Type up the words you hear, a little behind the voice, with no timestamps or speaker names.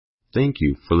Thank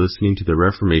you for listening to the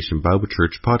Reformation Bible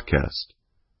Church podcast.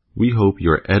 We hope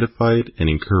you are edified and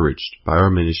encouraged by our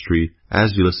ministry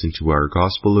as you listen to our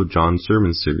Gospel of John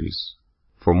sermon series.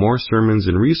 For more sermons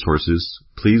and resources,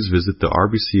 please visit the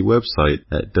RBC website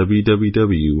at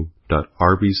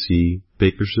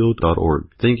www.rbcbakersfield.org.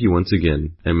 Thank you once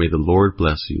again, and may the Lord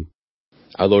bless you.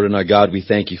 Our Lord and our God, we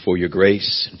thank you for your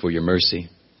grace and for your mercy.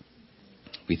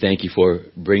 We thank you for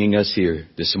bringing us here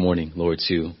this morning, Lord,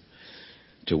 to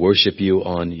worship you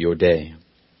on your day.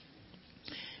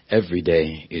 Every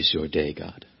day is your day,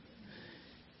 God.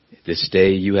 This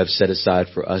day you have set aside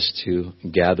for us to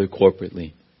gather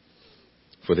corporately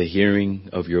for the hearing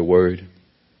of your word,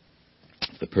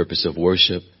 for the purpose of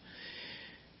worship,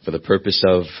 for the purpose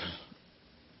of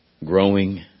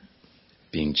growing,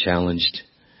 being challenged,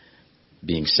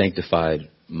 being sanctified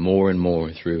more and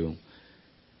more through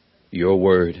your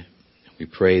word. We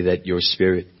pray that your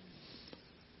Spirit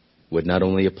would not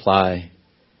only apply,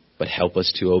 but help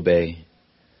us to obey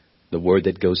the word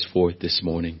that goes forth this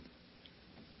morning.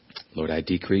 Lord, I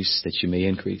decrease that you may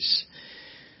increase.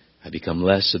 I become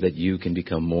less so that you can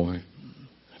become more.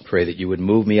 I pray that you would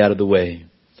move me out of the way,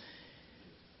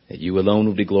 that you alone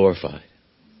would be glorified,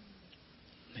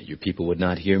 that your people would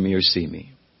not hear me or see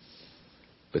me,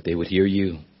 but they would hear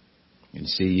you and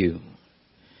see you.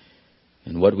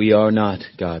 And what we are not,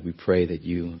 God, we pray that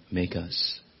you make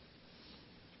us.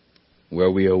 Where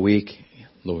we are weak,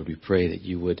 Lord, we pray that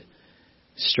you would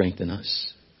strengthen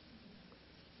us.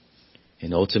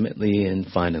 And ultimately and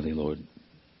finally, Lord,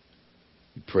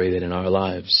 we pray that in our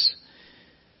lives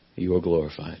you are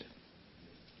glorified.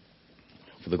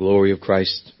 For the glory of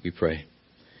Christ, we pray.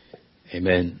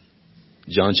 Amen.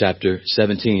 John chapter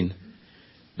 17,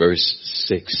 verse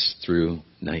 6 through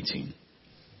 19.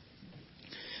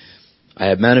 I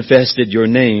have manifested your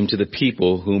name to the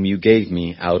people whom you gave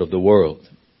me out of the world.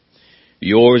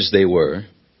 Yours they were,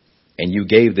 and you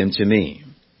gave them to me,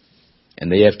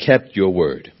 and they have kept your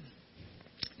word.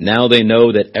 Now they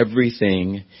know that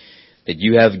everything that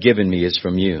you have given me is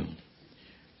from you.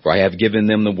 For I have given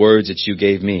them the words that you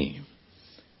gave me,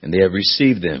 and they have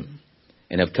received them,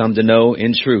 and have come to know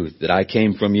in truth that I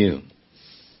came from you.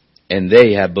 And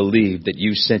they have believed that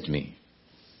you sent me.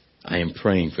 I am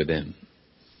praying for them.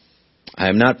 I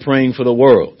am not praying for the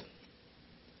world,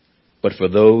 but for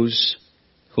those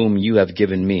whom you have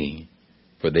given me,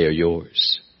 for they are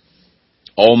yours.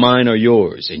 All mine are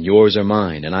yours, and yours are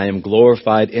mine, and I am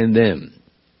glorified in them.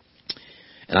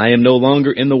 And I am no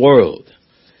longer in the world,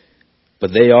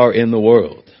 but they are in the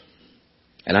world.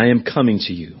 And I am coming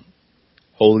to you.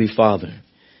 Holy Father,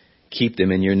 keep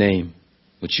them in your name,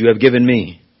 which you have given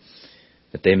me,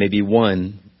 that they may be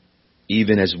one,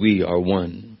 even as we are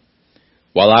one.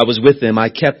 While I was with them, I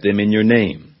kept them in your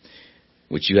name,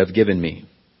 which you have given me.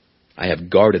 I have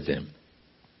guarded them,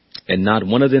 and not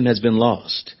one of them has been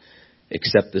lost,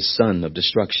 except the son of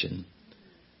destruction,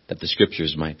 that the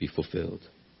scriptures might be fulfilled.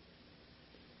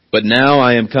 But now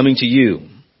I am coming to you,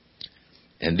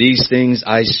 and these things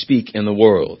I speak in the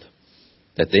world,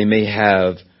 that they may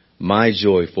have my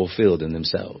joy fulfilled in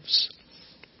themselves.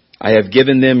 I have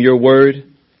given them your word,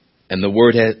 and the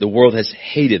world has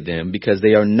hated them because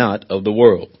they are not of the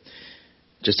world,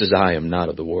 just as I am not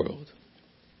of the world.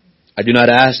 I do not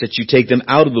ask that you take them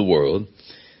out of the world,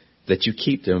 that you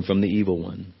keep them from the evil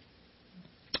one.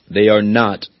 They are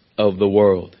not of the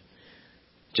world,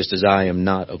 just as I am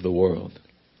not of the world.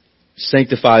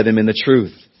 Sanctify them in the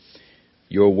truth.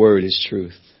 Your word is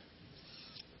truth.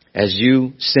 As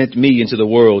you sent me into the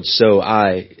world, so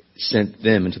I sent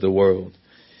them into the world.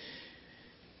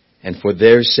 And for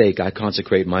their sake I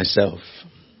consecrate myself,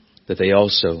 that they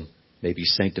also may be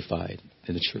sanctified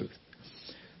in the truth.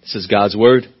 This is God's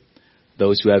word.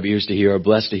 Those who have ears to hear are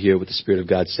blessed to hear what the Spirit of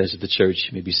God says to the church.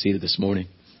 You may be seated this morning.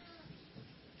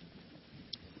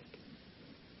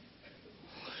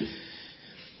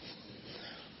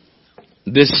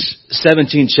 This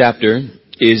 17th chapter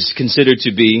is considered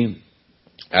to be,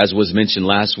 as was mentioned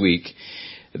last week,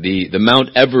 the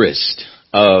Mount Everest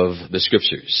of the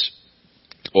Scriptures,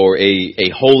 or a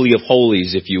holy of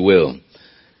holies, if you will,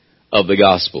 of the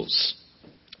Gospels.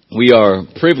 We are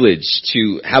privileged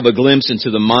to have a glimpse into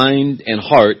the mind and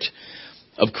heart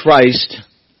of Christ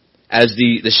as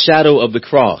the shadow of the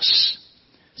cross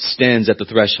stands at the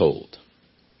threshold.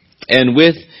 And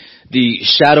with the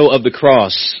shadow of the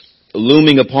cross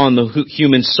looming upon the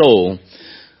human soul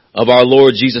of our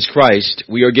Lord Jesus Christ,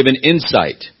 we are given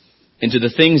insight into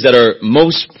the things that are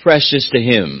most precious to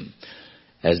Him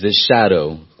as this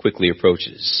shadow quickly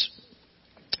approaches.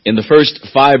 In the first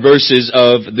 5 verses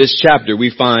of this chapter,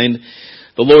 we find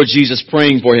the Lord Jesus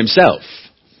praying for Himself.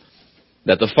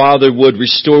 that the Father would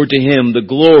restore to him the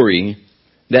glory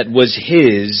that was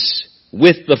his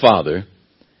with the Father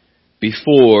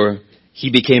before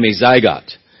he became a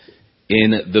zygote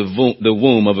in the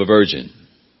womb of a virgin.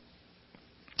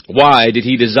 Why did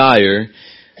he desire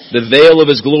the veil of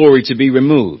his glory to be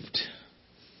removed?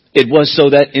 It was so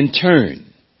that in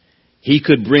turn he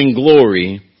could bring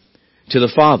glory to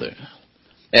the Father.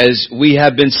 As we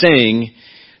have been saying,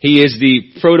 he is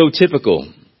the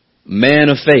prototypical man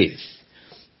of faith.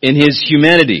 In his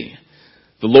humanity,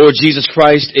 the Lord Jesus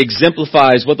Christ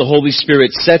exemplifies what the Holy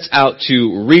Spirit sets out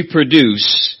to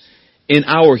reproduce in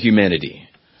our humanity.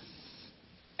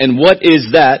 And what is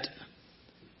that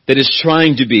is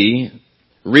trying to be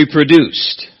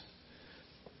reproduced?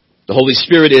 The Holy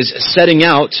Spirit is setting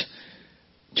out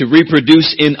to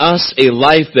reproduce in us a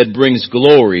life that brings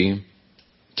glory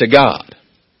to God.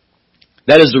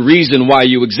 That is the reason why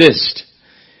you exist,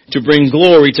 to bring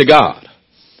glory to God.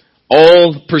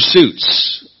 All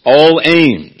pursuits, all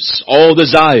aims, all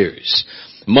desires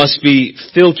must be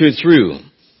filtered through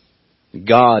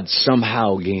God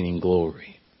somehow gaining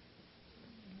glory.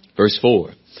 Verse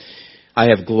 4, I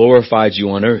have glorified you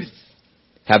on earth,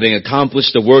 having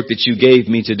accomplished the work that you gave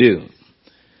me to do.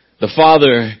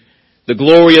 The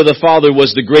glory of the Father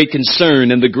was the great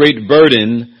concern and the great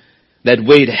burden that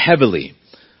weighed heavily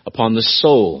upon the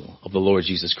soul of the Lord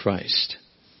Jesus Christ.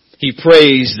 He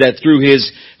prays that through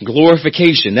his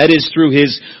glorification, that is through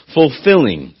his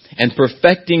fulfilling and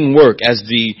perfecting work as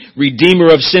the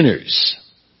Redeemer of sinners,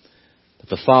 that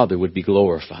the Father would be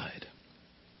glorified.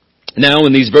 Now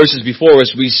in these verses before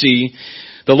us, we see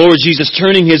the Lord Jesus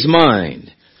turning his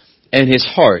mind and his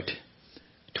heart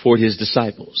toward his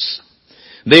disciples.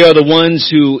 They are the ones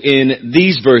who in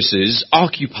these verses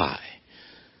occupy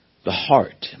the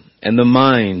heart and the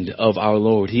mind of our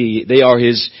Lord. They are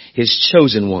his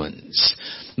chosen ones.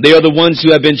 They are the ones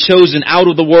who have been chosen out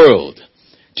of the world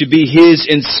to be his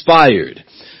inspired,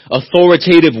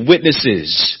 authoritative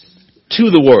witnesses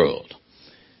to the world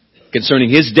concerning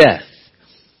his death,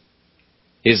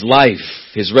 his life,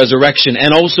 his resurrection,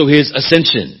 and also his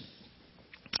ascension.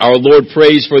 Our Lord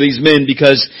prays for these men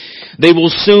because they will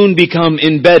soon become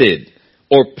embedded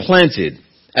or planted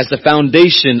as the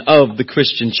foundation of the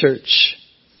Christian church.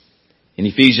 In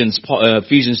Ephesians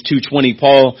 2:20,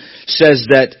 Paul says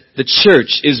that the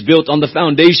church is built on the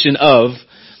foundation of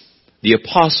the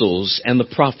apostles and the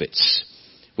prophets,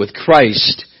 with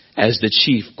Christ as the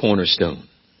chief cornerstone.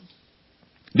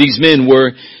 These men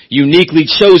were uniquely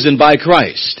chosen by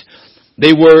Christ.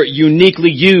 They were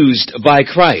uniquely used by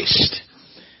Christ.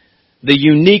 The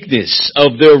uniqueness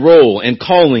of their role and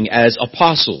calling as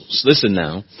apostles, listen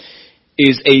now,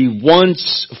 is a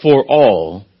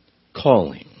once-for-all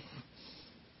calling.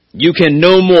 You can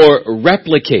no more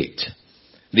replicate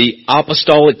the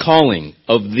apostolic calling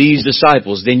of these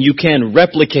disciples than you can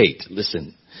replicate,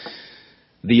 listen,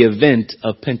 the event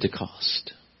of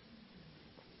Pentecost.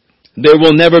 There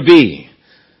will never be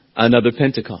another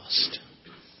Pentecost.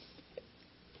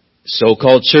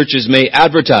 So-called churches may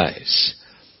advertise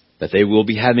that they will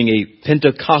be having a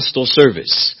Pentecostal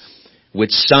service with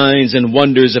signs and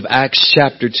wonders of Acts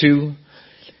chapter 2,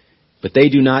 but they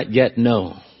do not yet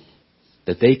know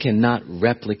that they cannot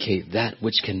replicate that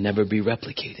which can never be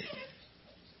replicated.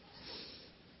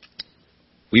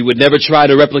 We would never try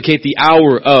to replicate the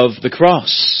hour of the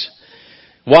cross.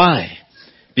 Why?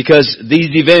 Because these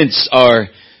events are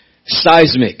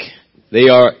seismic. They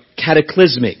are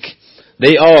cataclysmic.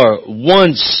 They are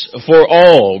once for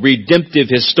all redemptive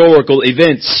historical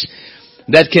events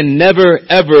that can never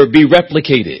ever be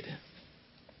replicated.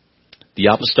 The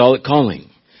apostolic calling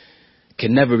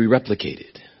can never be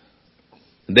replicated.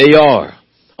 They are,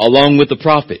 along with the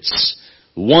prophets,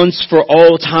 once for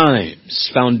all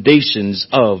times, foundations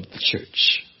of the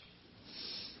church.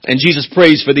 And Jesus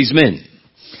prays for these men.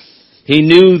 He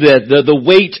knew that the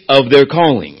weight of their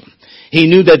calling. He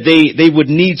knew that they would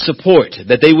need support,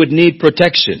 that they would need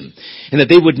protection, and that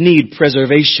they would need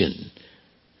preservation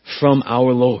from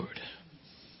our Lord,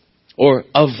 or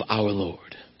of our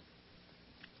Lord.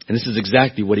 And this is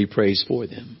exactly what he prays for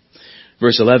them.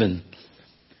 Verse 11,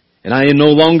 and I am no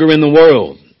longer in the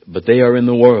world, but they are in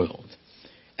the world.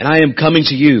 And I am coming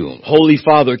to you. Holy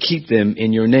Father, keep them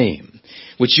in your name,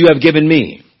 which you have given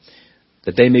me,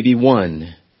 that they may be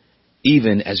one,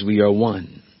 even as we are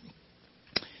one.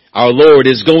 Our Lord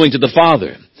is going to the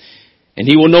Father, and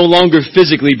he will no longer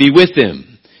physically be with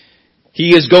them.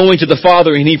 He is going to the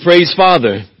Father, and he prays,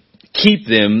 Father, keep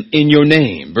them in your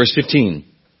name. Verse 15,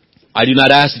 I do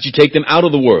not ask that you take them out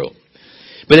of the world,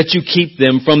 but that you keep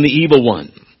them from the evil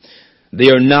one. They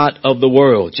are not of the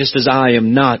world, just as I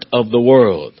am not of the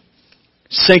world.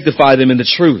 Sanctify them in the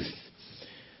truth.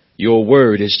 Your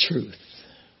word is truth.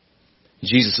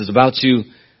 Jesus is about to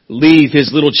leave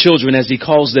his little children, as he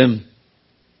calls them.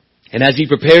 And as he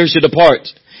prepares to depart,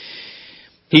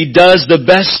 he does the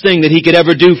best thing that he could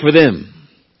ever do for them.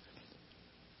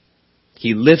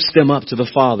 He lifts them up to the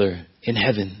Father in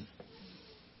heaven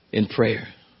in prayer.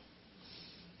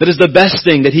 That is the best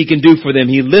thing that he can do for them.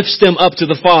 He lifts them up to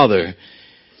the Father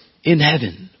in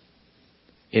heaven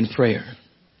in prayer.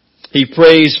 He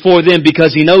prays for them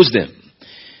because he knows them.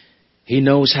 He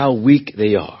knows how weak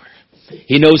they are.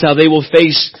 He knows how they will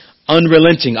face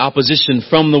unrelenting opposition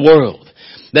from the world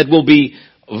that will be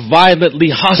violently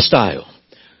hostile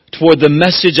toward the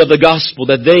message of the gospel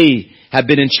that they have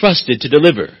been entrusted to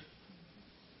deliver.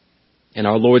 And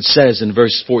our Lord says in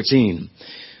verse 14,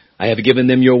 I have given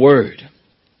them your word,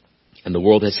 and the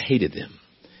world has hated them,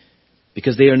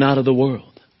 because they are not of the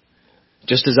world,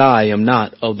 just as I am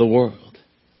not of the world.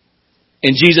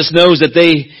 And Jesus knows that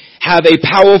they have a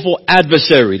powerful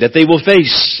adversary that they will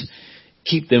face.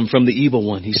 Keep them from the evil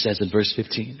one, he says in verse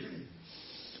 15.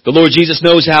 The Lord Jesus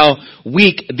knows how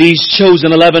weak these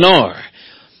chosen 11 are.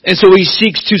 And so he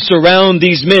seeks to surround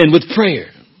these men with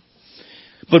prayer.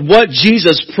 But what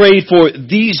Jesus prayed for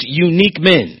these unique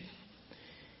men,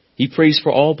 he prays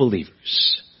for all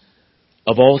believers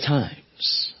of all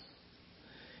times.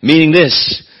 Meaning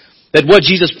this, that what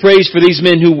Jesus prays for these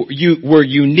men who were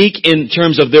unique in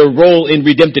terms of their role in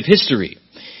redemptive history,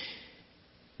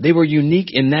 they were unique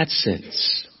in that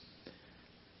sense.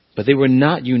 But they were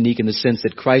not unique in the sense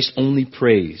that Christ only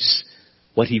prays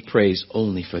what he prays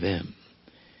only for them.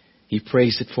 He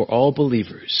prays it for all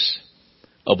believers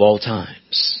of all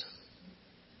times.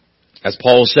 As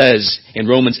Paul says in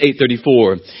Romans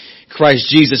 8:34, Christ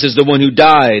Jesus is the one who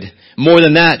died, more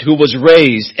than that, who was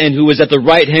raised and who is at the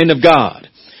right hand of God,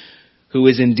 who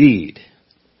is indeed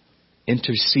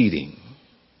interceding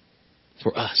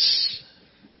for us.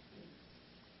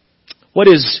 What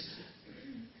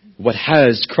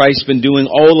has Christ been doing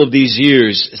all of these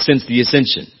years since the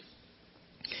ascension?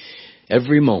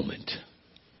 Every moment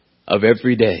of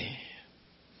every day,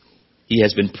 he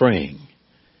has been praying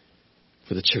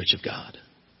for the church of God.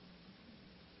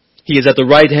 He is at the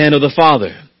right hand of the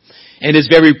Father, and his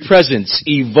very presence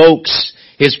evokes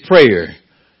his prayer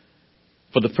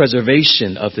for the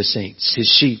preservation of the saints, his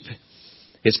sheep,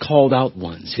 his called out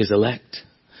ones, his elect.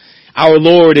 Our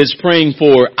Lord is praying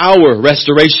for our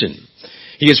restoration.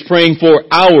 He is praying for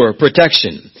our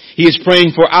protection. He is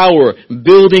praying for our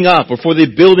building up, or for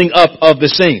the building up of the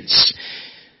saints.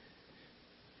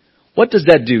 What does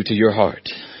that do to your heart?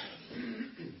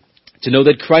 To know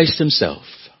that Christ himself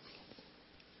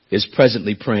is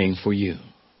presently praying for you.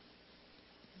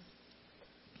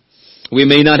 We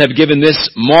may not have given this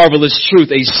marvelous truth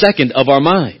a second of our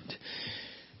mind,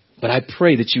 but I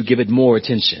pray that you give it more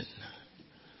attention.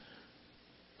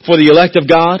 For the elect of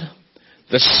God,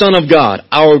 the Son of God,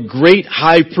 our great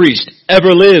high priest,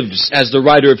 ever lives, as the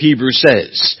writer of Hebrews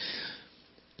says,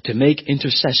 to make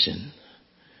intercession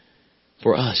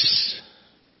for us.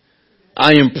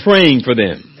 I am praying for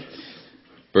them.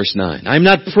 Verse 9, I'm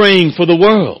not praying for the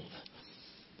world,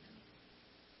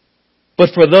 but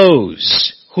for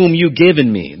those whom you've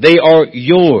given me. They are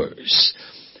yours.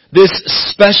 This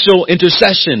special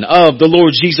intercession of the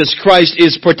Lord Jesus Christ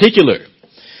is particular.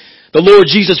 The Lord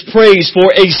Jesus prays for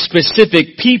a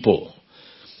specific people.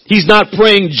 He's not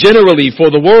praying generally for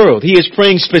the world. He is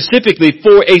praying specifically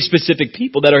for a specific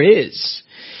people that are his.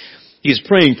 He is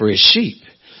praying for his sheep.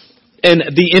 And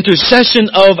the intercession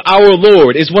of our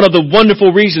Lord is one of the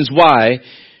wonderful reasons why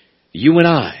you and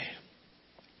I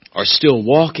are still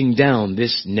walking down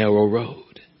this narrow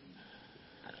road.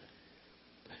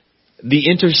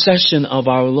 The intercession of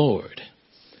our Lord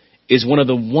is one of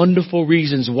the wonderful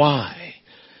reasons why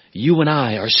you and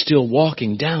I are still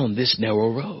walking down this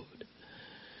narrow road.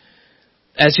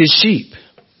 As his sheep,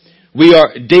 we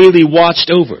are daily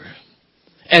watched over.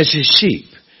 As his sheep,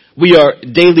 we are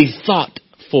daily thought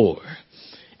for.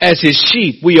 As his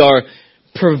sheep, we are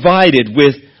provided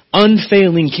with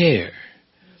unfailing care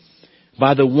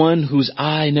by the one whose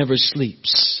eye never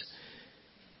sleeps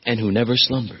and who never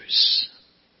slumbers.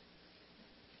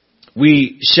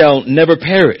 We shall never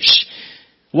perish.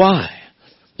 Why?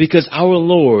 Because our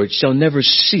Lord shall never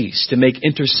cease to make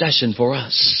intercession for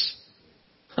us.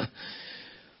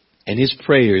 And his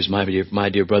prayers, my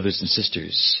dear brothers and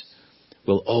sisters,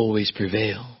 will always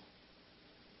prevail.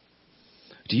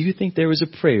 Do you think there is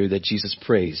a prayer that Jesus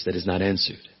prays that is not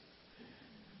answered?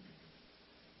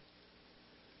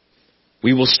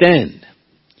 We will stand.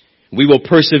 We will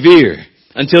persevere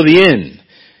until the end.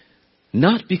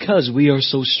 Not because we are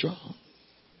so strong.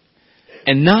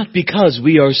 And not because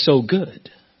we are so good.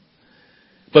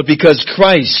 but because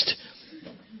Christ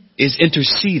is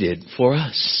interceded for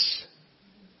us.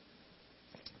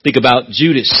 Think about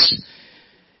Judas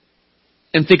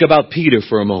and think about Peter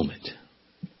for a moment.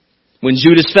 When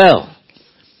Judas fell,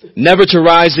 never to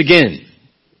rise again.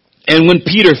 And when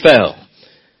Peter fell,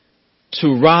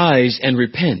 to rise and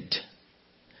repent.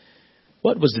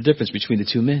 What was the difference between the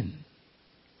two men?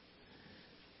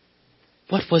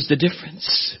 What was the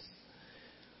difference?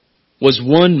 Was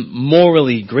one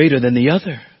morally greater than the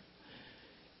other?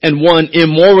 And one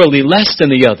immorally less than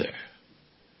the other?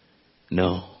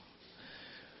 No.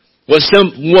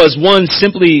 Was one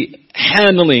simply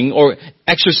handling or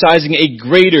exercising a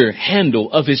greater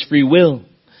handle of his free will,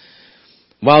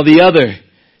 while the other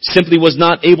simply was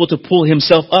not able to pull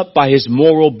himself up by his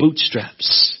moral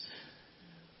bootstraps?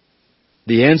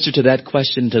 The answer to that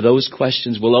question, to those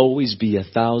questions, will always be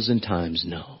 1,000 times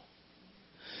no.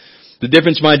 The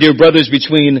difference, my dear brothers,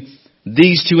 between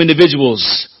these two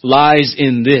individuals lies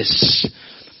in this.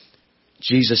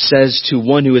 Jesus says to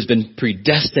one who has been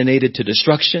predestinated to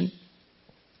destruction,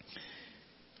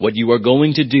 what you are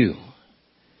going to do,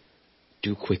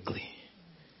 do quickly.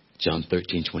 John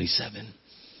 13:27.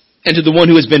 And to the one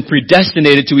who has been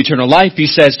predestinated to eternal life, he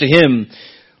says to him,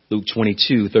 Luke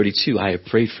 22:32, I have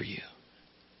prayed for you.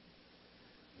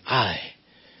 I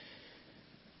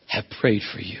have prayed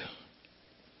for you.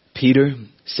 Peter,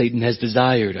 Satan has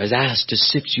asked to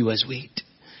sift you as wheat.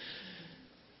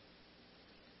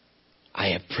 I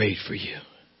have prayed for you,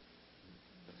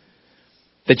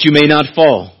 that you may not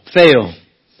fail.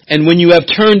 And when you have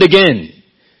turned again,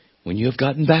 when you have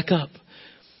gotten back up,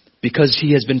 because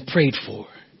he has been prayed for,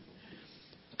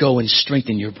 go and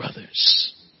strengthen your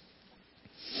brothers.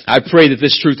 I pray that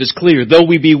this truth is clear. Though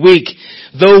we be weak,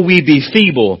 though we be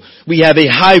feeble, we have a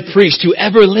high priest who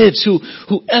ever lives,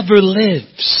 who ever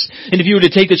lives. And if you were to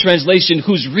take the translation,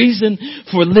 whose reason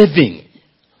for living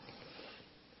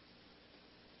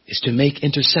is to make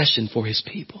intercession for his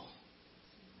people.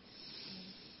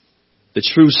 The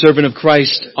true servant of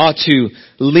Christ ought to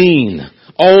lean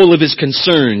all of his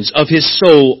concerns of his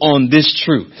soul on this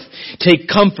truth. Take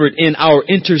comfort in our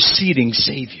interceding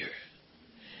Savior.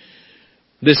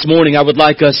 This morning I would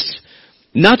like us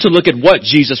not to look at what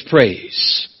Jesus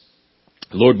prays.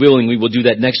 Lord willing, we will do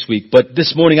that next week. But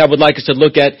this morning I would like us to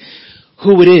look at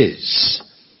who it is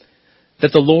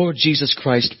that the Lord Jesus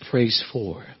Christ prays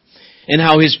for, and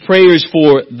how his prayers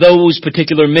for those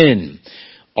particular men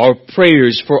are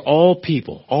prayers for all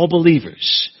people, all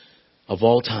believers of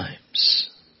all times.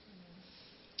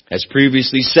 As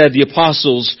previously said, the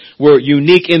apostles were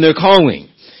unique in their calling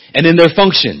and in their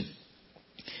function,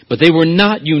 but they were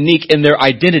not unique in their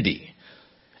identity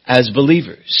as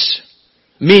believers.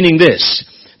 Meaning this,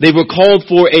 they were called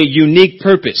for a unique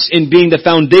purpose in being the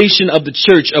foundation of the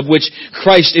church of which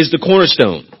Christ is the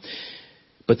cornerstone.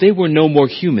 But they were no more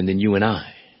human than you and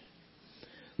I.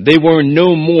 They were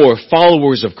no more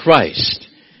followers of Christ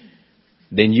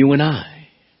than you and I.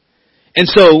 And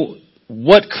so,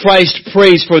 what Christ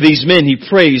prays for these men, he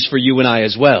prays for you and I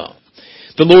as well.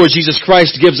 The Lord Jesus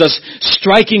Christ gives us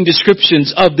striking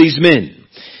descriptions of these men.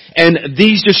 And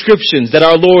these descriptions that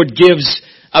our Lord gives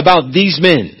about these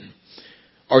men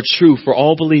are true for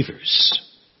all believers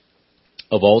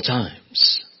of all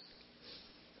times.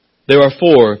 There are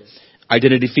 4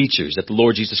 identity features that the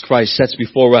Lord Jesus Christ sets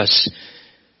before us.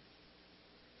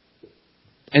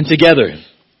 And together,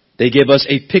 they give us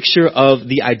a picture of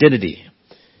the identity,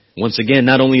 once again,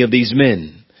 not only of these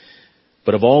men,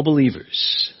 but of all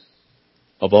believers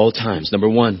of all times. Number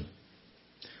 1,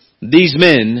 these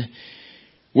men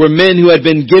were men who had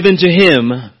been given to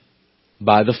him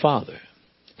by the Father.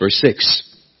 Verse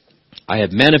 6, I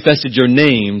have manifested your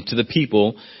name to the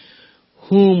people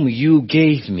whom you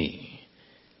gave me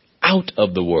out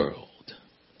of the world.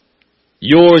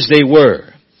 Yours they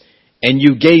were, and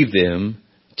you gave them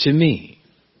to me.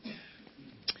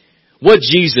 What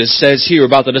Jesus says here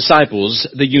about the disciples,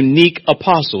 the unique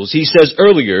apostles, he says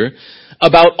earlier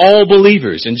about all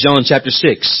believers in John chapter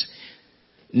 6.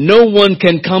 No one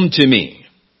can come to me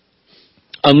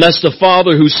unless the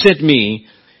Father who sent me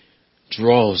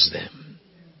draws them.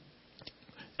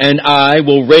 And I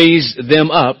will raise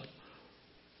them up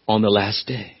on the last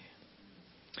day.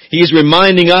 He is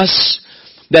reminding us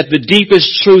that the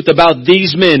deepest truth about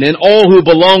these men and all who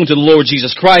belong to the Lord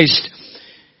Jesus Christ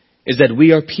is that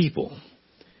we are people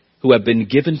who have been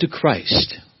given to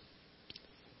Christ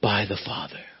by the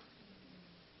Father.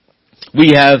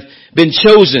 We have been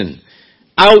chosen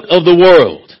out of the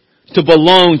world to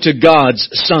belong to God's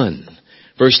Son.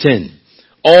 Verse 10,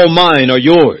 all mine are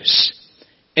yours,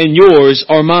 and yours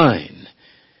are mine,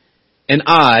 and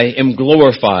I am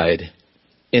glorified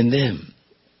in them.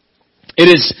 It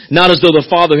is not as though the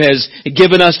Father has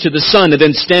given us to the Son and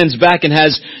then stands back and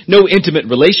has no intimate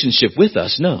relationship with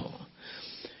us. No.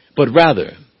 But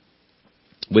rather,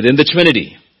 within the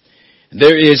Trinity,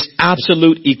 there is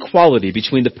absolute equality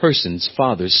between the persons,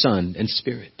 Father, Son, and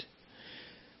Spirit.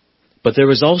 But there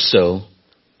is also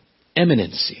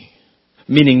eminency,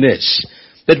 meaning this,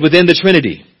 that within the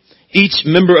Trinity, each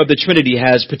member of the Trinity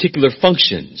has particular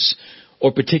functions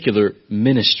or particular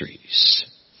ministries.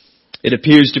 It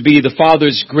appears to be the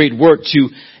Father's great work to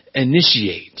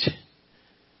initiate.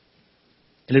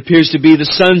 It appears to be the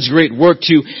Son's great work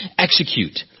to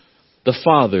execute the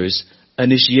Father's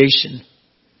initiation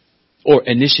or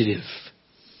initiative.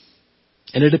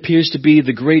 And it appears to be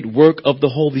the great work of the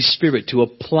Holy Spirit to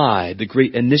apply the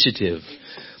great initiative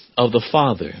of the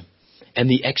Father and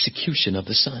the execution of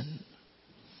the Son.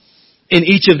 In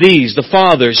each of these, the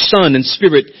Father, Son, and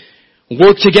Spirit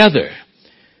work together,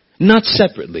 not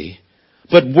separately,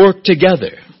 but work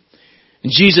together.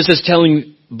 And Jesus is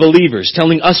telling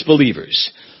us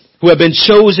believers, who have been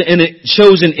chosen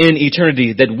in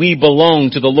eternity, that we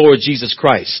belong to the Lord Jesus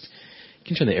Christ.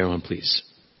 Can you turn the arrow on, please?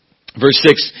 Verse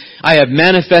 6, I have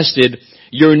manifested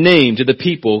your name to the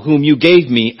people whom you gave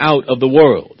me out of the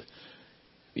world.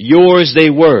 Yours they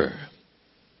were,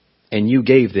 and you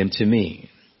gave them to me.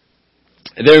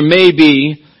 There may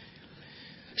be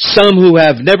some who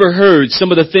have never heard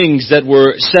some of the things that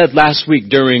were said last week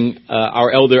during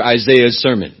our elder Isaiah's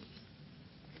sermon.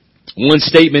 One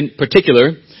statement in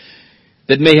particular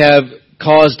that may have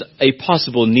caused a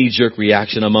possible knee-jerk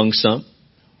reaction among some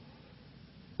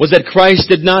was that Christ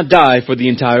did not die for the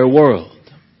entire world.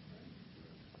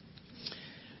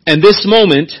 And this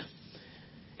moment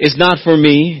is not for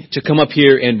me to come up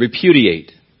here and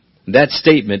repudiate that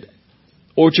statement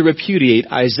or to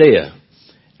repudiate Isaiah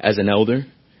as an elder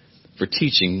for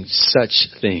teaching such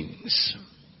things,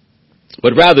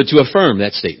 but rather to affirm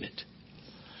that statement,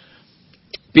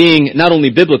 being not only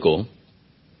biblical,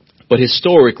 but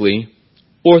historically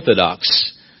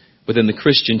orthodox within the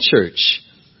Christian church,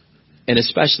 and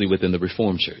especially within the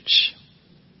Reformed Church.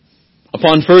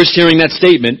 Upon first hearing that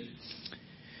statement,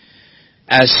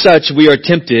 as such, we are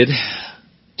tempted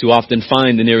to often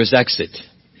find the nearest exit.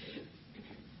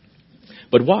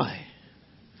 But why?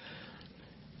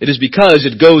 It is because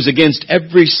it goes against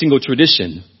every single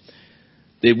tradition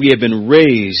that we have been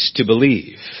raised to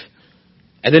believe.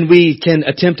 And then we can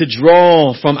attempt to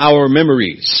draw from our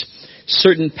memories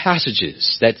certain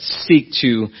passages that seek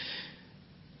to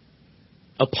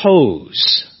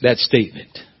oppose that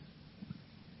statement.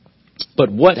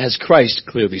 But what has Christ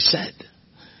clearly said?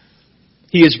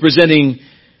 He is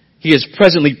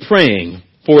presently praying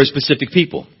for a specific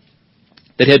people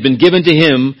that had been given to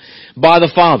him by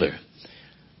the Father.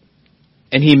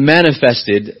 And he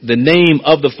manifested the name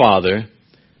of the Father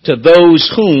to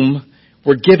those whom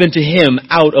were given to him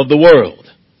out of the world.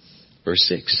 Verse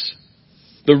 6.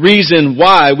 The reason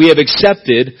why we have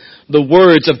accepted the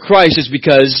words of Christ is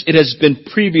because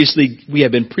we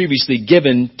have been previously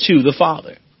given to the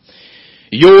Father.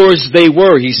 Yours they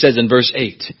were, he says in verse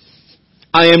 8.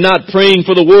 I am not praying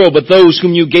for the world, but those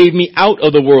whom you gave me out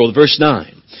of the world. Verse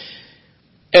 9.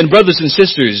 And brothers and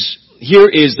sisters, here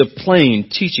is the plain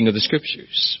teaching of the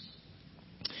Scriptures.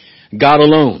 God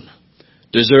alone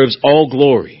deserves all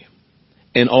glory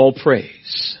and all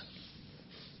praise.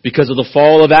 Because of the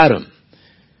fall of Adam,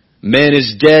 man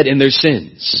is dead in their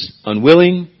sins,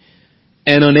 unwilling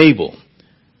and unable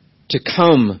to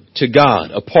come to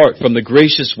God apart from the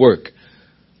gracious work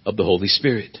of the Holy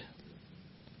Spirit.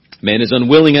 Man is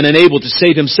unwilling and unable to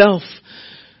save himself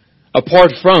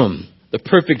apart from the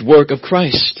perfect work of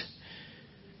Christ.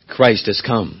 Christ has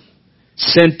come,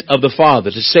 sent of the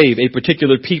Father to save a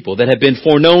particular people that had been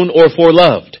foreknown or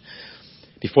foreloved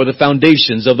before the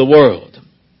foundations of the world.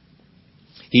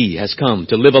 He has come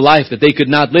to live a life that they could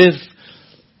not live,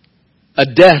 a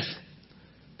death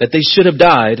that they should have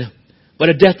died, but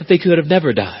a death that they could have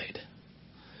never died.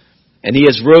 And he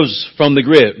has risen from the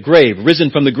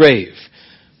grave,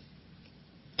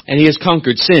 and he has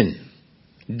conquered sin,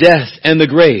 death, and the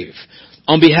grave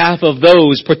on behalf of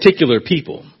those particular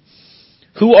people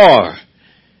who are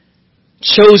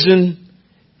chosen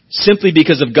simply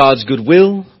because of God's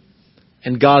goodwill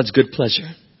and God's good pleasure.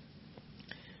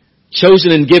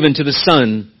 Chosen and given to the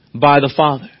Son by the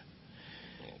Father.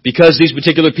 Because these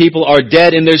particular people are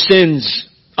dead in their sins,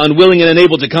 unwilling and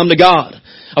unable to come to God,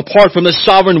 apart from the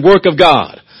sovereign work of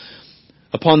God.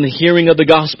 Upon the hearing of the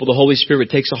gospel, the Holy Spirit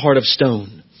takes a heart of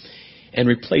stone and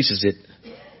replaces it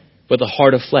with a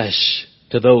heart of flesh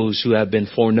to those who have been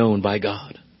foreknown by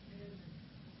God.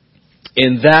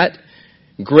 In that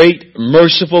great,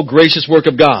 merciful, gracious work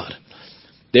of God,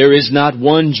 There is not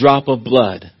one drop of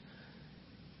blood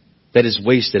that is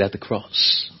wasted at the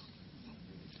cross.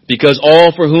 Because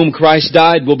all for whom Christ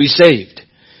died will be saved.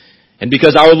 And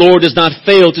because our Lord does not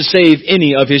fail to save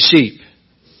any of His sheep.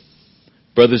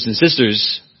 Brothers and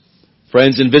sisters,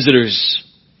 friends and visitors,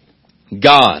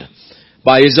 God,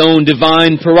 by His own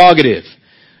divine prerogative,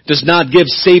 does not give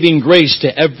saving grace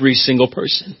to every single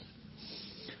person,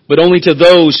 but only to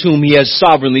those whom He has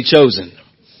sovereignly chosen.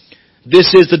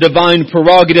 This is the divine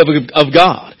prerogative of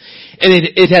God, and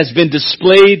it has been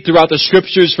displayed throughout the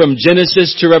scriptures from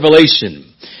Genesis to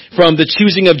Revelation, from the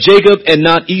choosing of Jacob and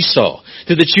not Esau,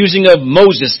 to the choosing of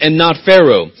Moses and not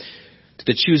Pharaoh, to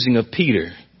the choosing of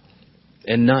Peter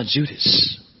and not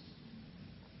Judas.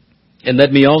 And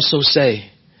let me also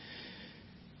say,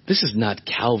 this is not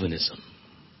Calvinism.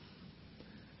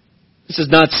 This is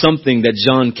not something that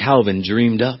John Calvin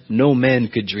dreamed up. No man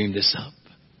could dream this up.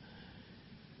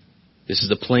 This is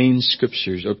the plain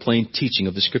scriptures or plain teaching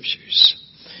of the scriptures.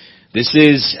 This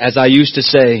is, as I used to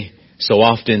say so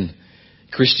often,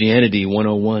 Christianity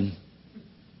 101.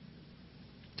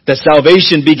 That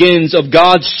salvation begins of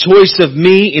God's choice of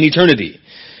me in eternity,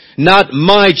 not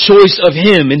my choice of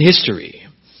Him in history.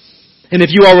 And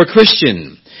if you are a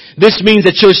Christian, this means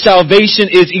that your salvation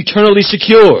is eternally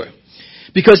secure,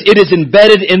 because it is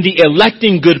embedded in the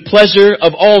electing good pleasure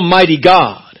of Almighty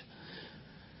God.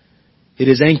 It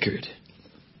is anchored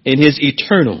in His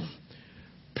eternal,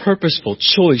 purposeful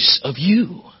choice of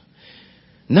you,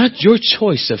 not your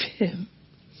choice of Him.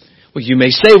 Well, you may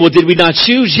say, well, did we not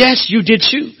choose? Yes, you did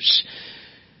choose.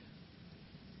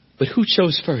 But who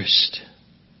chose first?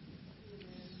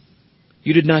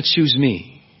 You did not choose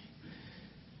me,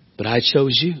 but I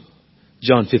chose you.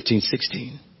 John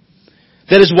 15:16.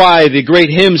 That is why the great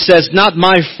hymn says, not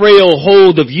my frail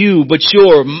hold of you, but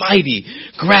your mighty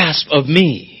grasp of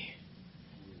me.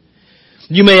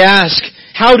 You may ask,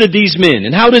 how did these men,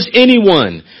 and how does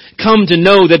anyone come to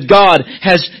know that God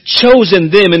has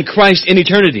chosen them in Christ in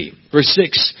eternity? Verse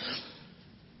 6,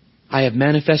 I have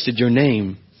manifested your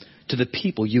name to the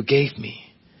people you gave me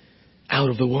out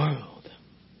of the world.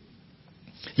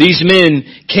 These men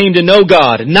came to know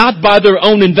God, not by their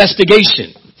own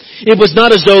investigation. It was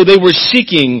not as though they were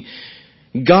seeking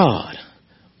God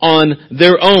on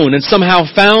their own and somehow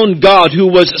found God who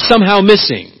was somehow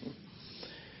missing.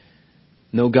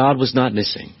 No, God was not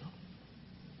missing.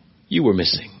 You were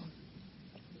missing.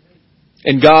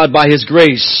 And God, by His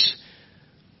grace,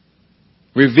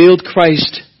 revealed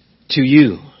Christ to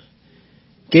you,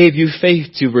 gave you faith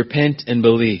to repent and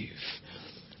believe.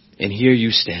 And here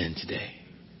you stand today.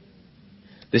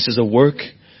 This is a work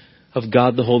of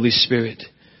God the Holy Spirit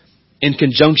in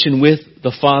conjunction with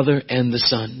the Father and the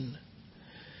Son.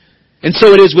 And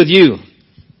so it is with you.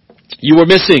 You were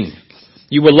missing.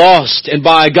 You were lost. And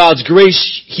by God's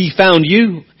grace, He found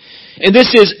you. And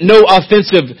this is no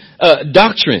offensive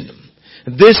doctrine.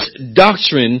 This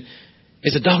doctrine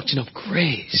is a doctrine of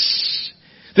grace.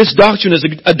 This doctrine is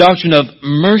a doctrine of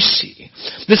mercy.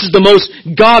 This is the most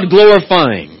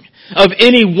God-glorifying of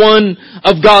any one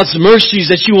of God's mercies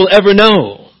that you will ever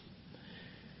know.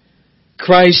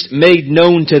 Christ made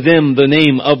known to them the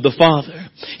name of the Father.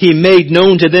 He made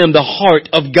known to them the heart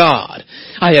of God.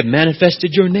 I have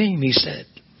manifested your name, He said.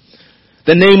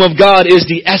 The name of God is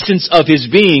the essence of His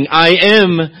being. I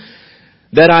am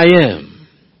that I am.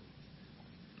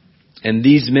 And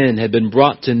these men had been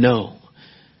brought to know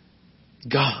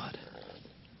God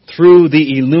through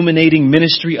the illuminating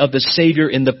ministry of the Savior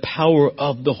in the power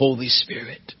of the Holy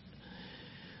Spirit.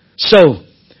 So,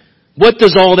 what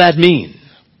does all that mean?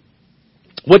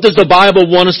 What does the Bible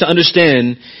want us to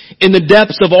understand in the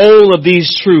depths of all of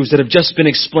these truths that have just been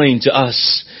explained to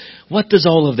us? What does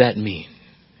all of that mean?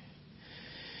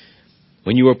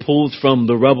 When you are pulled from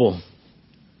the rubble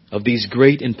of these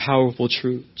great and powerful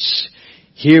truths,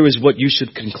 here is what you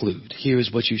should conclude. Here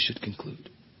is what you should conclude.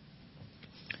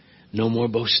 No more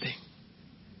boasting.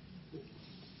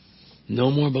 No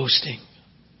more boasting.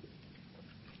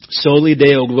 Soli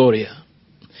Deo Gloria.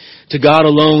 To God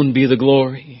alone be the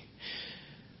glory.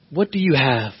 What do you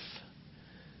have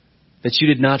that you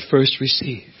did not first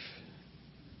receive?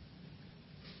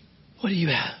 What do you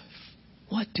have?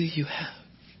 What do you have?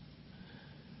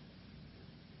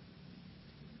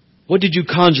 What did you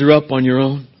conjure up on your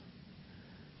own?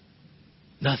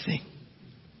 Nothing.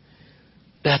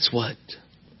 That's what.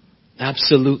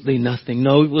 Absolutely nothing.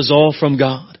 No, it was all from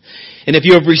God. And if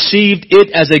you have received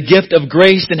it as a gift of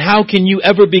grace, then how can you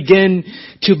ever begin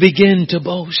to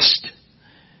boast?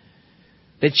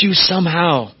 That you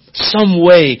somehow, some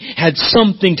way, had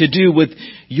something to do with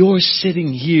your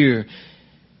sitting here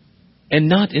and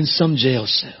not in some jail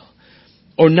cell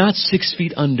or not 6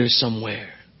 feet under somewhere.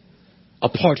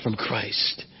 apart from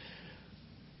Christ.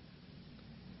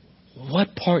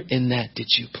 What part in that did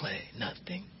you play?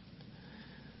 Nothing.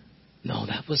 No,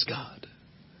 that was God.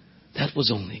 That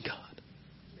was only God.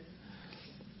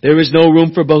 There is no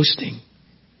room for boasting.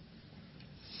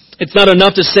 It's not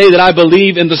enough to say that I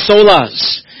believe in the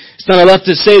solas. It's not enough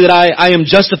to say that I am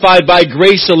justified by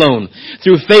grace alone,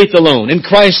 through faith alone, in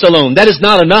Christ alone. That is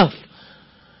not enough.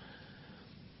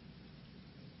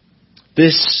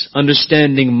 This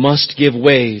understanding must give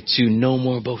way to no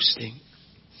more boasting.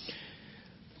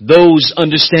 Those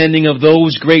understanding of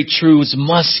those great truths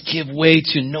must give way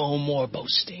to no more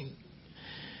boasting.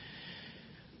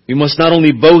 We must not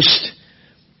only boast,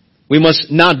 we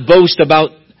must not boast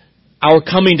about our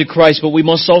coming to Christ, but we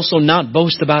must also not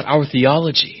boast about our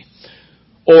theology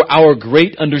or our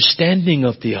great understanding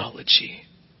of theology.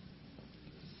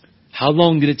 How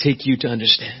long did it take you to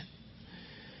understand?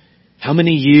 How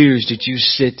many years did you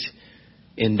sit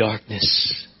in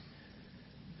darkness?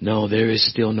 No, there is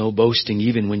still no boasting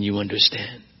even when you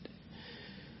understand.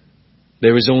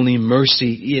 There is only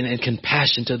mercy and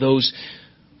compassion to those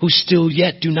who still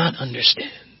yet do not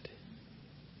understand.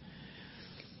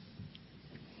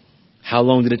 How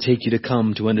long did it take you to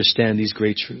come to understand these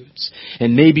great truths?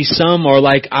 And maybe some are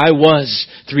like I was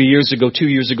 3 years ago, 2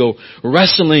 years ago,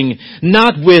 wrestling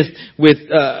not with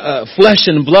flesh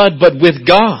and blood, but with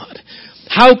God.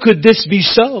 How could this be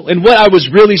so? And what I was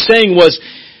really saying was,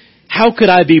 how could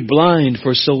I be blind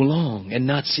for so long and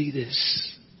not see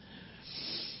this?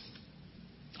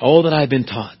 All that I've been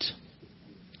taught,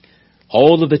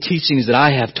 all of the teachings that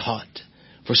I have taught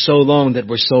for so long that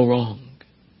were so wrong.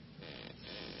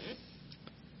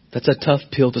 That's a tough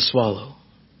pill to swallow.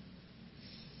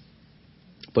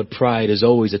 But pride is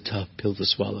always a tough pill to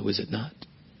swallow, is it not?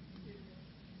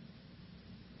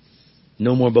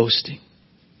 No more boasting.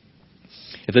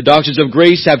 If the doctrines of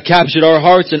grace have captured our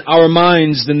hearts and our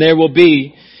minds, then there will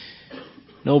be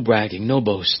no bragging, no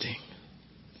boasting.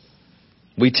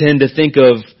 We tend to think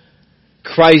of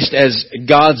Christ as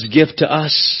God's gift to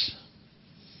us.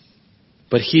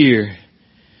 But here,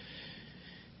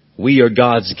 we are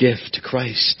God's gift to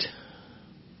Christ.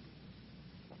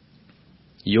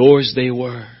 Yours they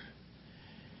were,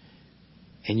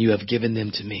 and you have given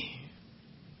them to me.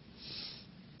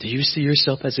 Do you see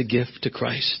yourself as a gift to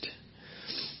Christ?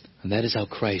 And that is how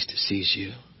Christ sees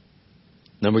you.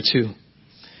 Number 2,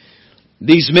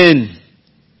 these men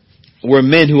were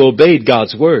men who obeyed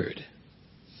God's word.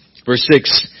 Verse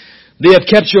 6, they have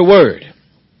kept your word.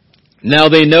 Now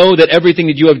they know that everything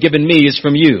that you have given me is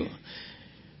from you.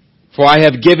 For I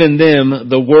have given them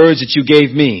the words that you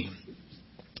gave me,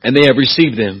 and they have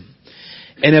received them,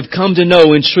 and have come to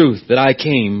know in truth that I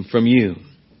came from you.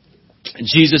 And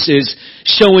Jesus is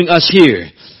showing us here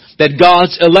that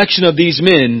God's election of these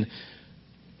men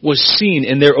was seen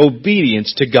in their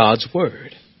obedience to God's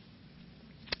word.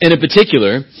 And in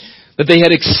particular, that they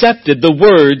had accepted the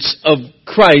words of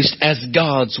Christ as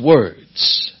God's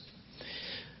words.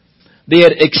 They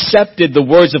had accepted the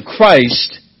words of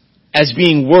Christ as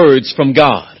being words from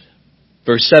God.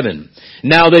 Verse 7.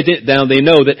 Now they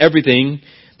know that everything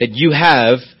that you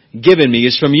have given me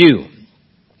is from you.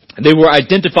 They were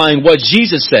identifying what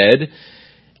Jesus said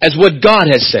as what God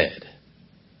has said.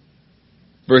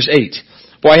 Verse 8.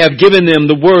 For I have given them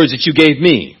the words that you gave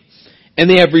me, and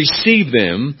they have received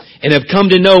them, and have come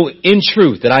to know in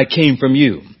truth that I came from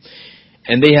you.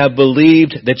 And they have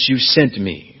believed that you sent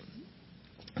me.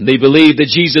 They believed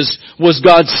that Jesus was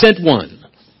God's sent one.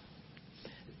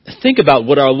 Think about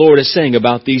what our Lord is saying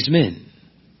about these men.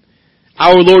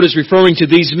 Our Lord is referring to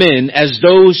these men as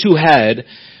those who had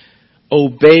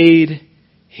obeyed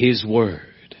His word.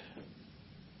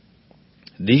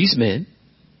 These men,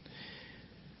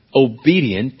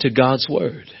 obedient to God's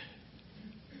word.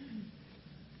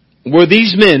 Were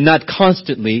these men not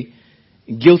constantly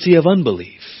guilty of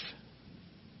unbelief?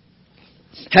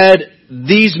 Had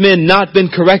these men not been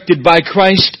corrected by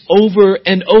Christ over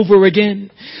and over again,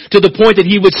 to the point that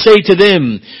He would say to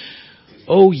them,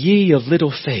 O ye of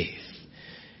little faith,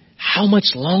 how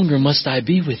much longer must I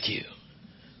be with you?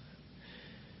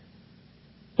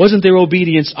 Wasn't their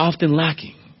obedience often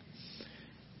lacking,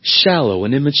 shallow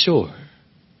and immature?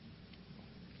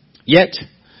 Yet,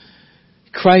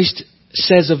 Christ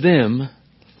says of them,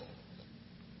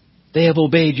 they have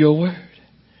obeyed your word.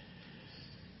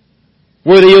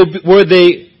 Were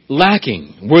they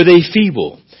lacking? Were they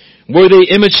feeble? Were they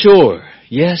immature?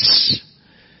 Yes,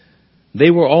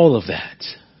 they were all of that.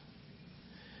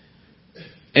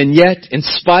 And yet, in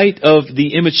spite of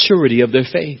the immaturity of their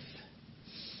faith,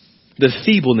 the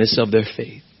feebleness of their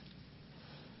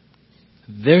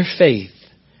faith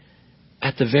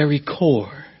at the very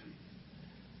core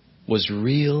was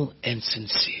real and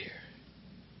sincere.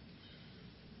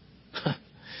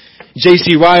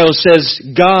 J.C. Ryle says,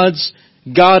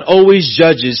 God always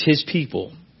judges his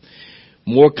people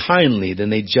more kindly than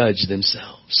they judge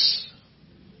themselves.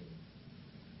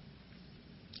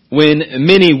 When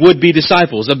many would-be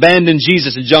disciples abandoned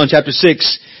Jesus in John chapter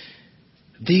 6,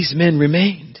 these men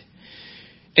remained.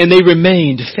 And they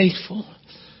remained faithful.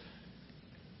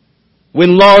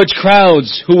 When large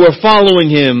crowds who were following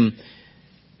him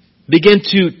began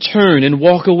to turn and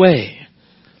walk away,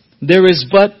 there is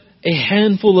but a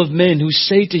handful of men who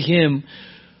say to him,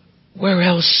 "Where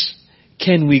else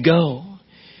can we go?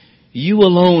 You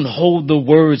alone hold the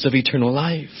words of eternal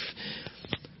life."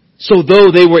 So though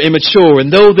they were immature,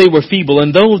 and though they were feeble,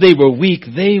 and though they were weak,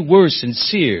 they were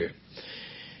sincere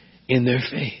in their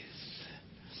faith.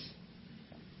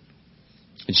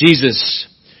 Jesus,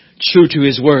 true to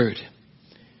his word,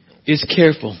 is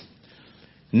careful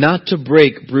not to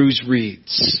break bruised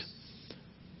reeds,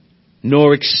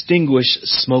 nor extinguish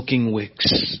smoking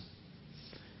wicks.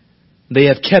 They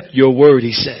have kept your word,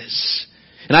 he says.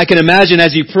 And I can imagine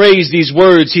as he prays these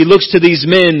words, he looks to these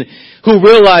men who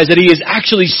realize that he is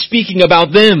actually speaking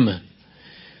about them.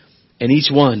 And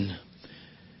each one,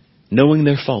 knowing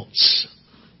their faults,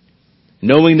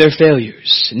 knowing their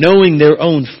failures, knowing their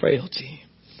own frailty,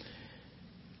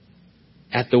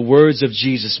 at the words of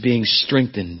Jesus being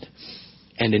strengthened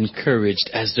and encouraged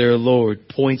as their Lord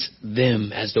points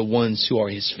them as the ones who are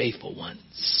his faithful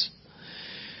ones.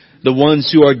 The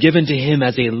ones who are given to him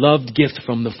as a loved gift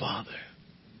from the Father.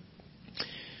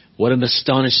 What an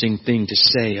astonishing thing to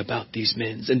say about these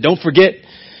men. And don't forget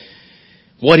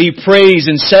what he prays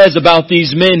and says about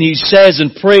these men. He says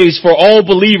and prays for all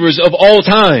believers of all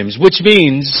times, which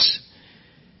means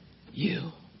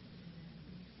you.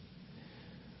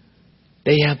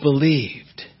 They have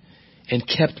believed and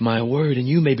kept my word. And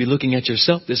you may be looking at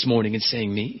yourself this morning and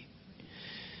saying, me?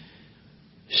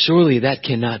 Surely that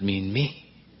cannot mean me.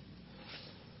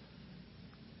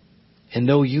 And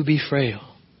though you be frail,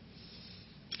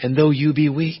 and though you be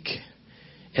weak,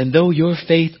 and though your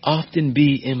faith often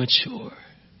be immature,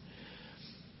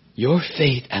 your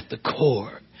faith at the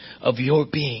core of your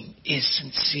being is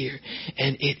sincere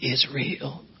and it is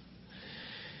real.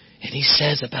 And he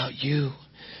says about you,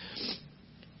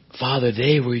 Father,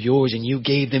 they were yours and you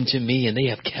gave them to me and they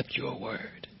have kept your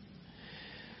word.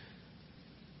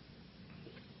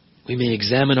 We may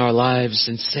examine our lives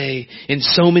and say, in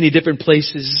so many different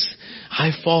places,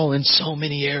 I fall in so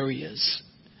many areas.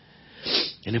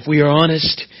 And if we are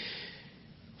honest,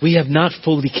 we have not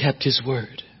fully kept his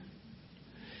word.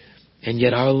 And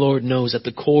yet our Lord knows at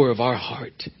the core of our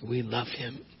heart, we love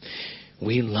him.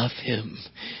 We love him.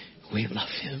 We love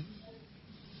him.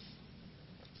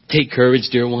 Take courage,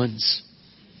 dear ones.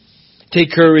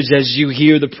 Take courage as you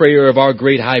hear the prayer of our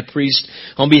great high priest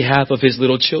on behalf of his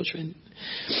little children.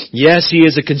 Yes, he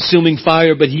is a consuming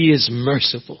fire, but he is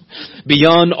merciful.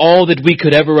 Beyond all that we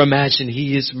could ever imagine,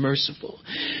 he is merciful.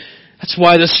 That's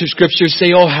why the scriptures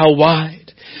say, oh, how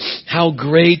wide, how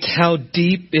great, how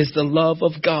deep is the love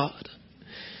of God.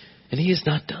 And he is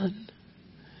not done.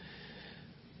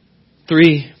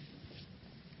 3,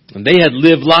 and they had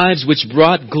lived lives which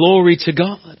brought glory to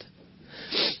God.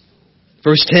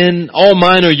 Verse 10, all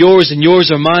mine are yours and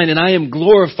yours are mine, and I am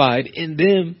glorified in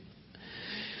them.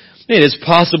 It is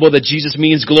possible that Jesus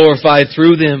means glorified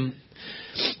through them.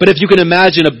 But if you can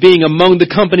imagine being among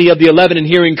the company of the 11 and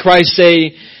hearing Christ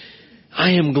say,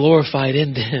 I am glorified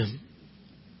in them.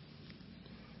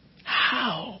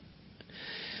 How?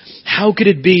 How could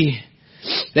it be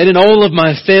that in all of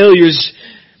my failures,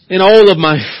 in all of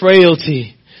my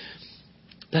frailty,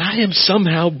 that I am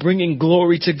somehow bringing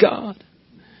glory to God?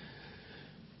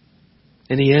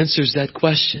 And he answers that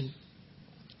question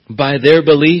by their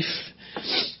belief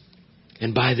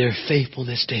and by their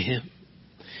faithfulness to him.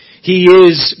 He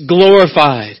is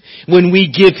glorified when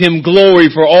we give him glory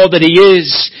for all that he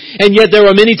is. And yet there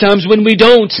are many times when we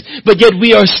don't, but yet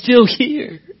we are still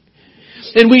here.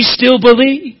 And we still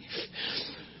believe.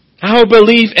 Our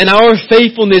belief and our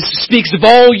faithfulness speaks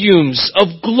volumes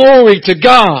of glory to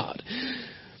God.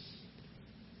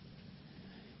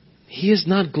 He is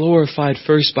not glorified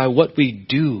first by what we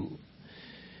do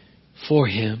for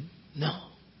him. No.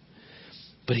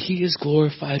 But he is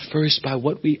glorified first by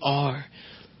what we are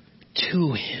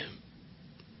to him.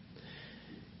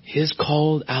 His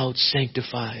called out,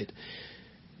 sanctified,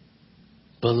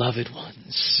 beloved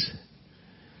ones.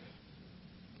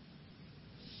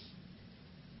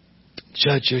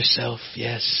 Judge yourself,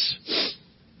 yes.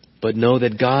 But know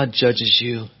that God judges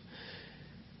you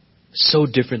so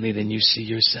differently than you see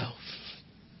yourself.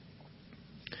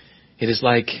 It is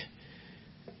like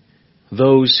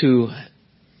those who,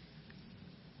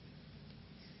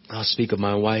 I'll speak of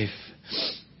my wife,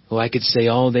 who I could say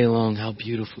all day long how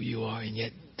beautiful you are, and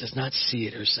yet does not see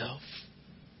it herself.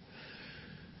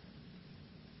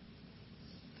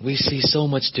 We see so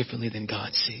much differently than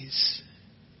God sees.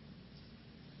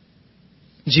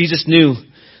 Jesus knew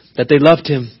that they loved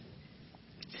Him.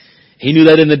 He knew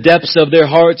that in the depths of their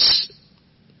hearts,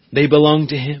 they belonged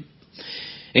to Him.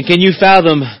 And can you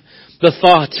fathom the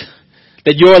thought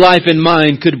that your life and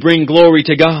mine could bring glory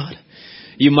to God?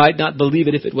 You might not believe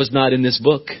it if it was not in this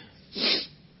book.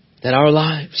 That our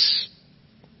lives,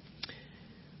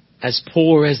 as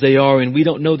poor as they are, and we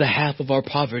don't know the half of our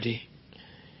poverty,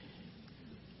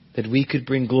 that we could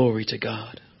bring glory to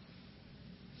God.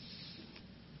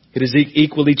 It is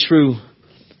equally true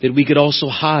that we could also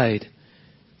hide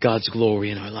God's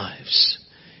glory in our lives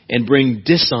and bring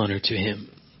dishonor to Him.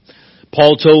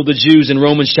 Paul told the Jews in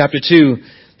Romans chapter 2,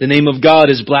 the name of God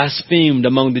is blasphemed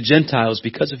among the Gentiles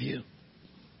because of you.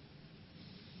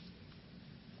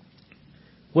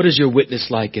 What is your witness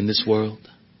like in this world?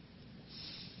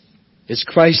 Is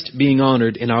Christ being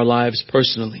honored in our lives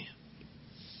personally?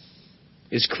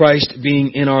 Is Christ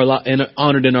being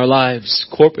honored in our lives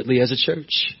corporately as a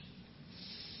church?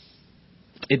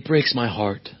 It breaks my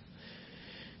heart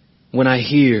when I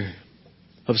hear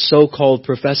of so-called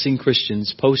professing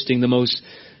Christians posting the most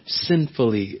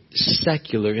sinfully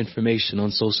secular information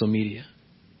on social media.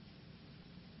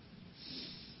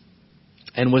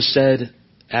 And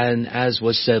as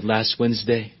was said last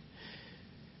Wednesday,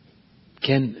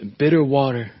 can bitter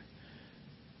water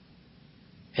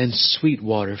and sweet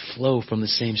water flow from the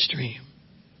same stream?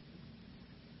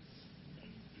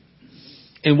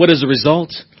 And what is the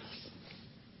result?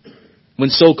 When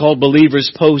so-called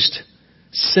believers post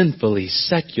sinfully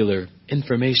secular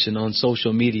information on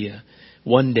social media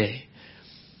one day,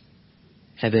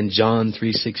 and then John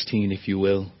 3:16, if you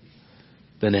will,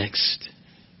 the next.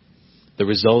 The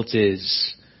result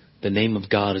is the name of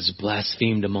God is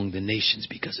blasphemed among the nations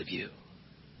because of you.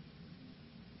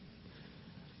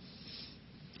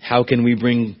 How can we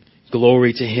bring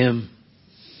glory to Him?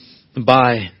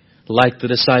 By, like the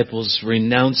disciples,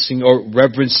 renouncing or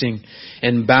reverencing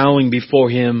and bowing before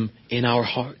Him in our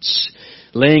hearts.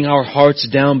 Laying our hearts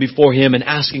down before Him and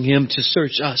asking Him to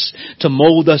search us, to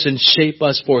mold us and shape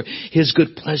us for His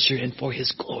good pleasure and for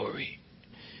His glory.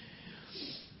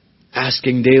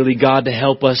 Asking daily God to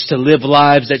help us to live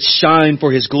lives that shine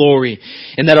for His glory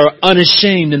and that are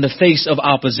unashamed in the face of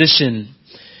opposition.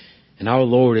 And our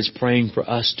Lord is praying for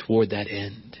us toward that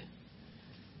end.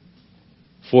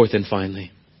 Fourth and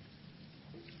finally,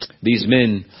 these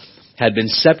men had been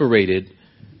separated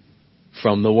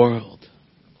from the world.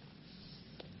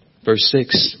 Verse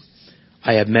 6,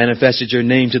 I have manifested your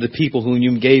name to the people whom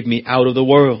you gave me out of the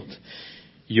world.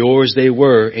 Yours they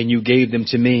were, and you gave them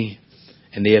to me,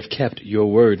 and they have kept your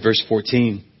word. Verse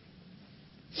 14,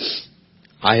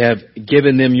 I have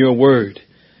given them your word,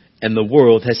 and the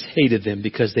world has hated them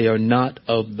because they are not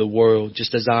of the world,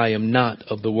 just as I am not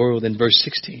of the world. In verse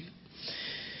 16,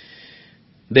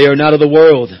 they are not of the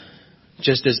world,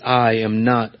 just as I am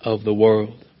not of the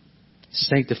world.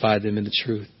 Sanctify them in the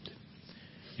truth.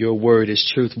 Your word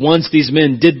is truth. Once these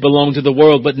men did belong to the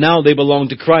world, but now they belong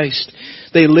to Christ.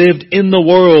 They lived in the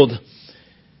world,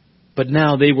 but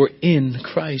now they were in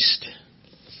Christ.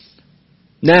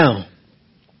 Now,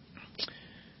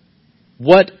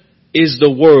 what is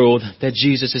the world that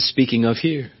Jesus is speaking of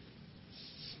here?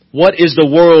 What is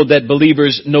the world that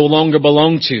believers no longer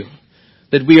belong to,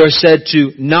 that we are said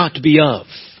to not be of?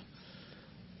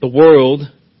 The world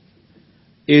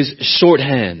is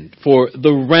shorthand for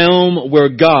the realm where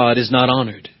God is not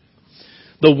honored.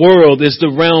 The world is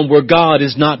the realm where God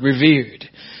is not revered.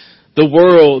 The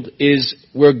world is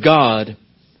where God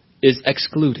is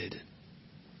excluded.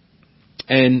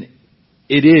 And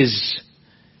it is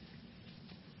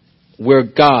where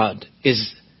God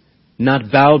is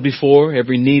not bowed before,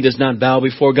 every knee does not bow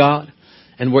before God,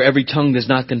 and where every tongue does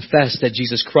not confess that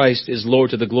Jesus Christ is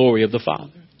Lord to the glory of the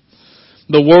Father.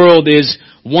 The world is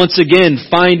once again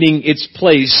finding its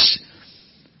place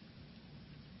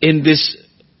in this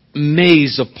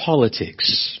maze of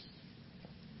politics.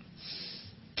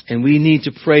 And we need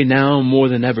to pray now more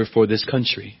than ever for this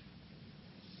country.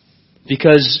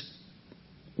 Because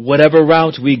whatever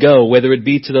route we go, whether it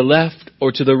be to the left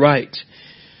or to the right,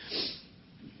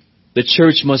 the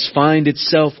church must find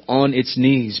itself on its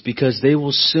knees, because they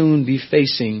will soon be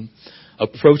facing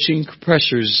approaching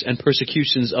pressures and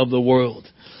persecutions of the world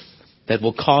that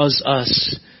will cause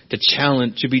us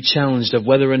to be challenged of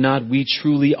whether or not we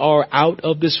truly are out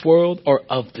of this world or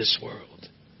of this world.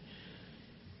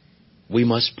 we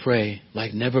must pray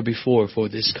like never before for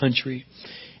this country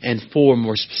and for,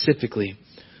 more specifically,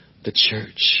 the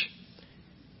church.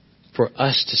 For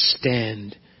us to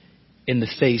stand in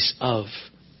the face of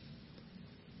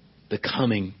the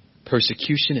coming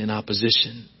persecution and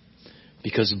opposition.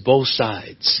 Because both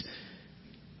sides,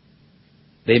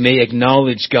 they may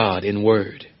acknowledge God in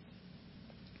word,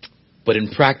 but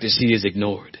in practice He is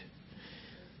ignored.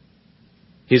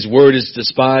 His word is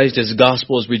despised, His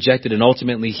gospel is rejected, and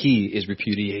ultimately He is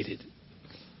repudiated.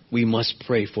 We must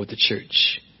pray for the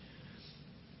church.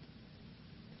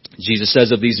 Jesus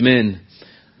says of these men,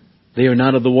 they are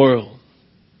not of the world.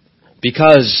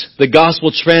 Because the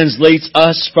gospel translates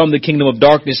us from the kingdom of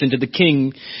darkness into the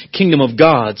kingdom of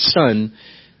God's Son,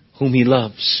 whom He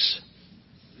loves.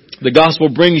 The gospel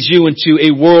brings you into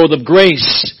a world of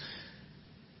grace.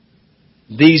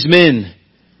 These men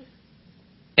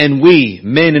and we,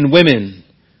 men and women,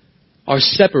 are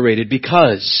separated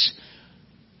because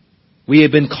we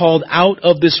have been called out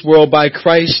of this world by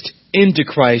Christ into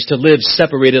Christ to live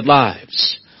separated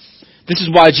lives. This is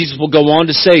why Jesus will go on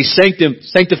to say,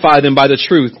 sanctify them by the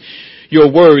truth.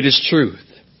 Your word is truth.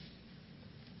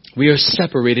 We are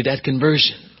separated at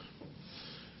conversion.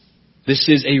 This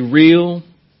is a real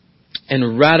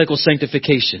and radical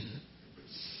sanctification.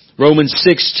 Romans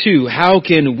 6:2, how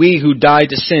can we who died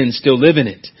to sin still live in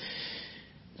it?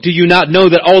 Do you not know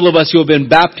that all of us who have been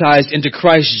baptized into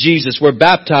Christ Jesus were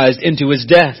baptized into His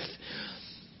death?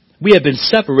 We have been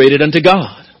separated unto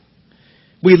God.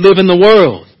 We live in the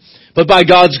world, but by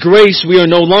God's grace we are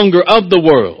no longer of the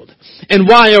world. And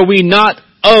why are we not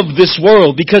of this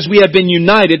world? Because we have been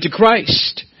united to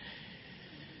Christ.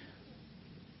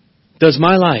 Does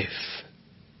my life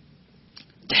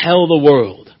tell the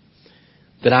world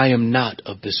that I am not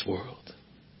of this world?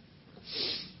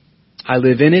 I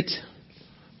live in it.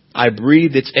 I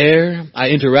breathe its air. I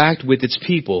interact with its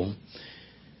people.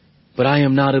 But I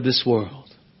am not of this world.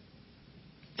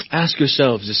 Ask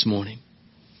yourselves this morning,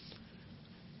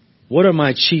 what are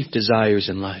my chief desires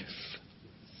in life?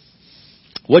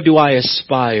 What do I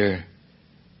aspire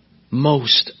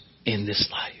most in this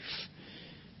life?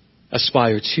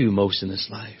 Aspire to most in this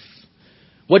life?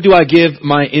 What do I give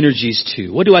my energies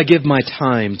to? What do I give my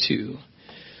time to?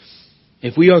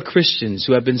 If we are Christians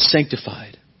who have been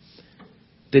sanctified,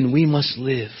 then we must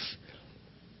live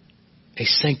a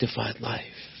sanctified life.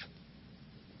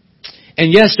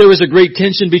 And yes, there is a great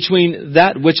tension between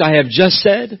that which I have just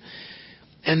said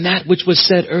and that which was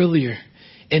said earlier.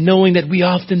 And knowing that we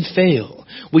often fail,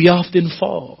 we often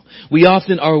fall, we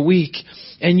often are weak,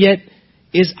 and yet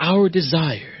is our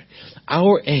desire,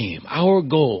 our aim, our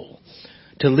goal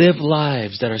to live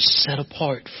lives that are set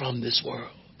apart from this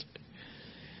world.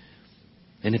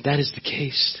 And if that is the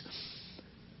case,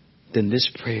 then this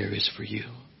prayer is for you.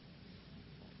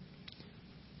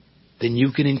 Then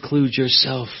you can include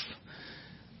yourself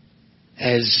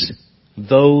as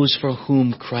those for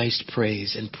whom Christ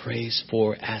prays and prays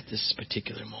for at this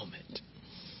particular moment.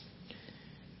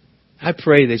 I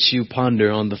pray that you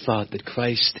ponder on the thought that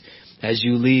Christ, as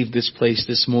you leave this place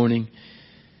this morning,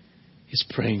 is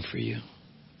praying for you.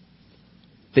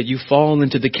 That you fall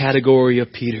into the category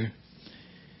of Peter.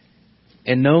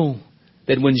 And know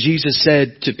that when Jesus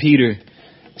said to Peter,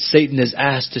 Satan has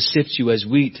asked to sift you as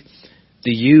wheat,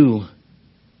 the you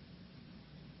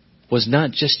was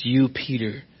not just you,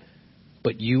 Peter,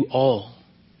 but you all,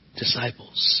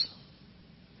 disciples.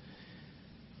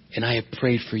 And I have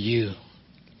prayed for you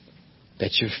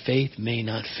that your faith may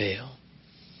not fail.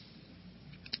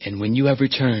 And when you have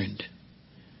returned,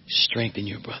 strengthen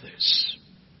your brothers.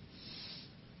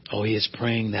 Oh, He is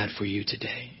praying that for you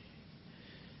today.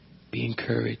 Be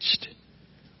encouraged.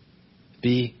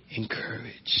 Be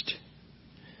encouraged.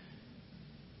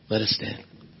 Let us stand.